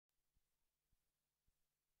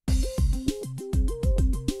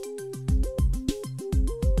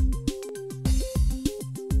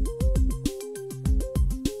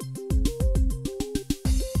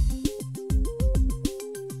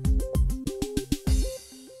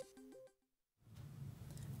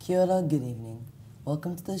Kia ora, good evening.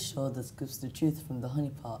 Welcome to the show that scoops the truth from the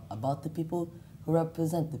honeypot about the people who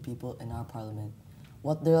represent the people in our parliament,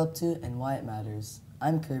 what they're up to and why it matters.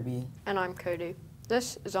 I'm Kirby. And I'm Cody.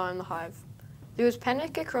 This is I on the Hive. There was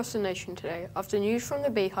panic across the nation today after news from the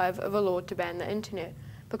Beehive of a law to ban the internet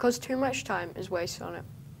because too much time is wasted on it.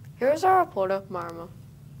 Here is our reporter, Marama.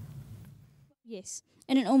 Yes,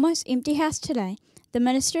 in an almost empty House today, the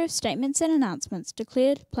Minister of Statements and Announcements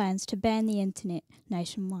declared plans to ban the internet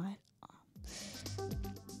nationwide.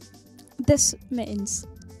 This means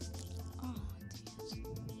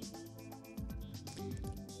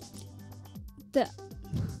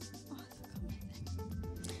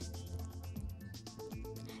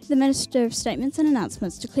The Minister of Statements and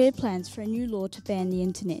Announcements declared plans for a new law to ban the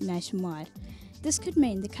internet nationwide. This could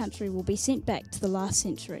mean the country will be sent back to the last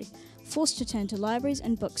century, forced to turn to libraries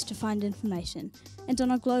and books to find information, and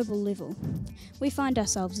on a global level, we find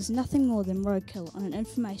ourselves as nothing more than roadkill on an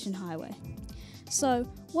information highway. So,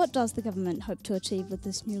 what does the government hope to achieve with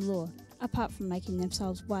this new law, apart from making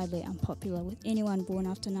themselves widely unpopular with anyone born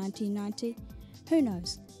after 1990? Who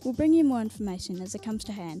knows? We'll bring you more information as it comes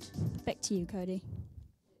to hand. Back to you, Cody.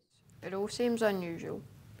 It all seems unusual.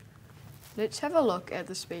 Let's have a look at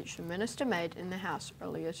the speech the Minister made in the House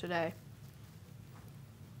earlier today.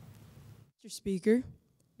 Mr. Speaker,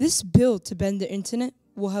 this bill to ban the internet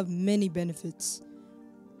will have many benefits.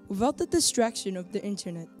 Without the distraction of the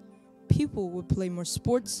internet, people would play more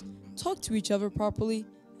sports, talk to each other properly,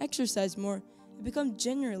 exercise more, and become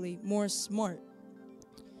generally more smart.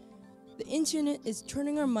 The internet is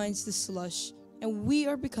turning our minds to slush, and we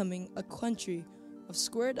are becoming a country of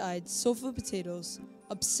squared-eyed sofa potatoes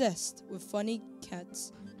obsessed with funny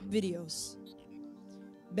cats videos.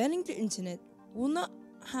 Banning the internet will not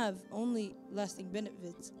have only lasting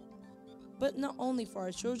benefits, but not only for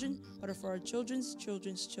our children, but for our children's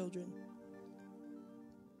children's children.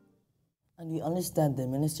 And we understand the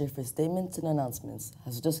Minister for Statements and Announcements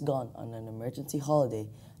has just gone on an emergency holiday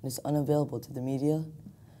and is unavailable to the media.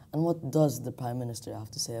 And what does the Prime Minister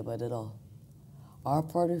have to say about it all? Our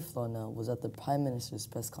reporter Flona was at the Prime Minister's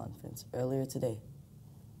press conference earlier today.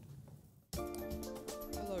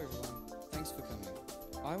 Hello everyone, thanks for coming.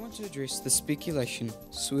 I want to address the speculation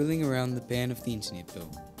swirling around the ban of the internet bill.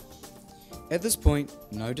 At this point,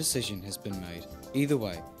 no decision has been made. Either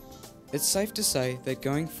way, it's safe to say that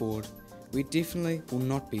going forward, we definitely will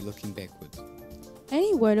not be looking backwards.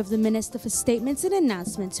 Any word of the Minister for Statements and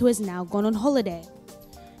Announcements who has now gone on holiday?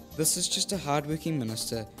 This is just a hard-working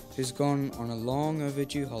minister who's gone on a long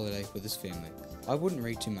overdue holiday with his family. I wouldn't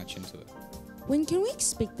read too much into it. When can we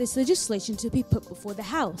expect this legislation to be put before the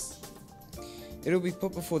House? It'll be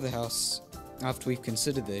put before the House after we've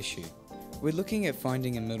considered the issue. We're looking at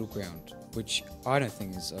finding a middle ground, which I don't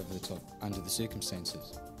think is over the top under the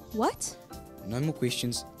circumstances. What? No more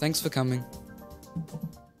questions. Thanks for coming.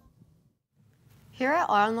 Here at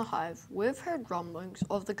Eye on the Hive, we've heard rumblings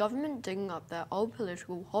of the government digging up that old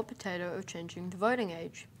political hot potato of changing the voting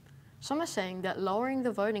age. Some are saying that lowering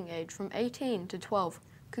the voting age from 18 to 12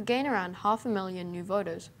 could gain around 500,000 new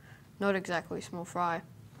voters. Not exactly small fry.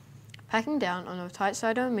 Packing down on a tight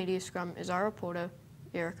side of a media scrum is our reporter,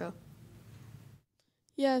 Erica.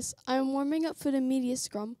 Yes, I am warming up for the media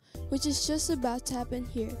scrum, which is just about to happen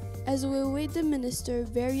here, as we await the Minister of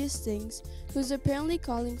various things, who is apparently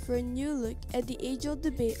calling for a new look at the age-old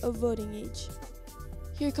debate of voting age.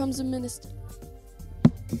 Here comes the Minister.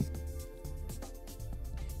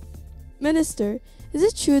 Minister, is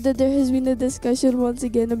it true that there has been a discussion once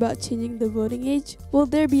again about changing the voting age? Will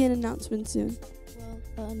there be an announcement soon?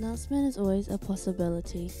 Well, an announcement is always a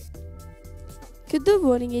possibility. Could the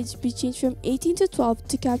voting age be changed from 18 to 12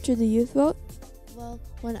 to capture the youth vote? Well,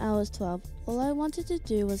 when I was 12, all I wanted to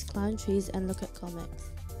do was climb trees and look at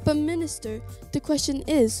comics. But Minister, the question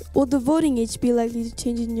is, will the voting age be likely to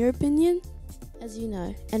change in your opinion? As you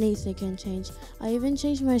know, anything can change. I even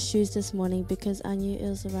changed my shoes this morning because I knew it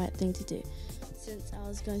was the right thing to do, since I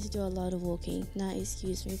was going to do a lot of walking. Now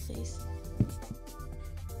excuse me, please.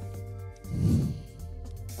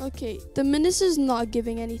 Okay, the Minister's not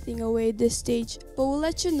giving anything away at this stage, but we'll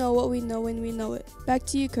let you know what we know when we know it. Back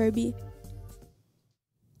to you, Kirby.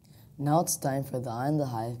 Now it's time for the Eye on the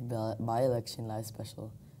Hive by-election live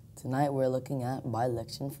special. Tonight we're looking at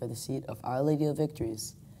by-election for the seat of Our Lady of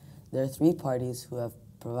Victories. There are three parties who have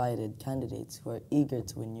provided candidates who are eager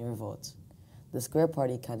to win your vote. The Square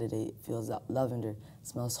Party candidate feels that lavender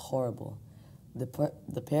smells horrible. The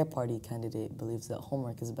Pear Party candidate believes that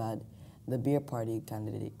homework is bad. The Beer Party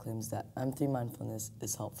candidate claims that M3 mindfulness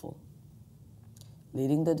is helpful.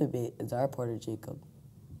 Leading the debate is our reporter Jacob.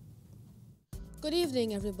 Good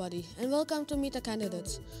evening, everybody, and welcome to Meet the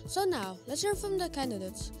Candidates. So now, let's hear from the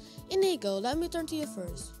candidates. Inigo, let me turn to you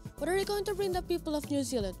first. What are you going to bring the people of New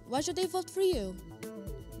Zealand? Why should they vote for you?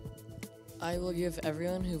 I will give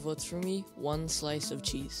everyone who votes for me one slice of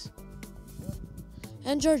cheese.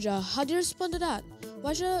 And Georgia, how do you respond to that?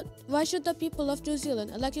 Why should the people of New Zealand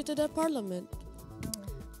elect you to the parliament?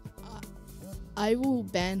 I will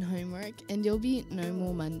ban homework and there'll be no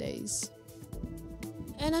more Mondays.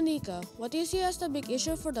 And Anika, what do you see as the big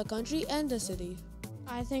issue for the country and the city?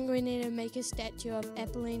 I think we need to make a statue of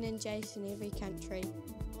Apolline and Jace in every country.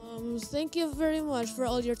 Thank you very much for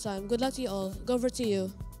all your time. Good luck to you all. Go over to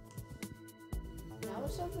you. Now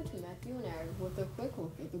it's over to Matthew and Aaron with a quick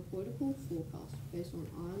look at the political forecast based on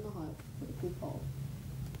Eye on the Hive political poll.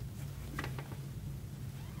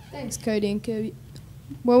 Thanks, Cody and Kirby.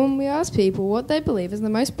 Well, when we asked people what they believe is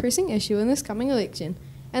the most pressing issue in this coming election,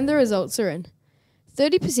 and the results are in,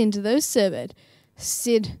 30% of those surveyed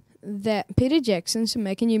said that Peter Jackson should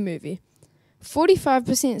make a new movie.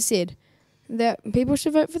 45% said that people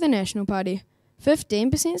should vote for the National Party.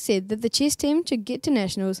 15% said that the chess team should get to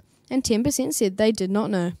nationals, and 10% said they did not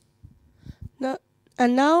know.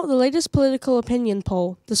 And now the latest political opinion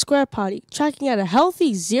poll, the Square Party, tracking at a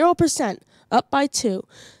healthy 0%, up by 2.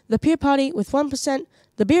 The Peer Party with 1%,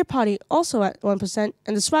 the Beer Party also at 1%,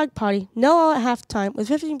 and the Swag Party nil all at halftime with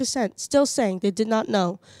 15% still saying they did not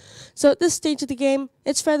know. So at this stage of the game,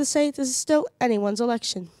 it's fair to say this is still anyone's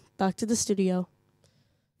election. Back to the studio.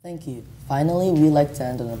 Thank you. Finally, we'd like to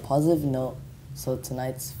end on a positive note, so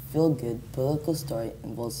tonight's feel-good political story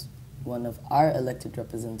involves one of our elected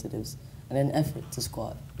representatives and an effort to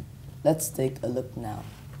squat. Let's take a look now.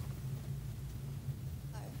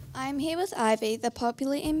 I'm here with Ivy, the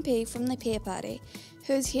popular MP from the Peer Party,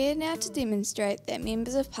 who is here now to demonstrate that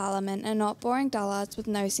members of Parliament are not boring dullards with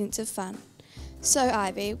no sense of fun. So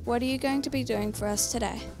Ivy, what are you going to be doing for us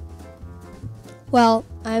today? Well,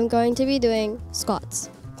 I'm going to be doing squats.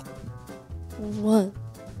 1,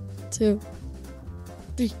 2,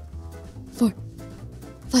 3, 4,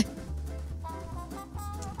 5.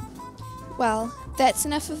 Well, that's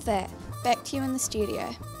enough of that. Back to you in the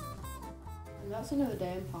studio. And that's another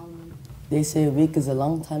day in Parliament. They say a week is a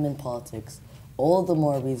long time in politics. All the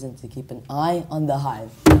more reason to keep an eye on the Hive.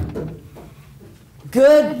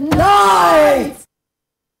 Good night!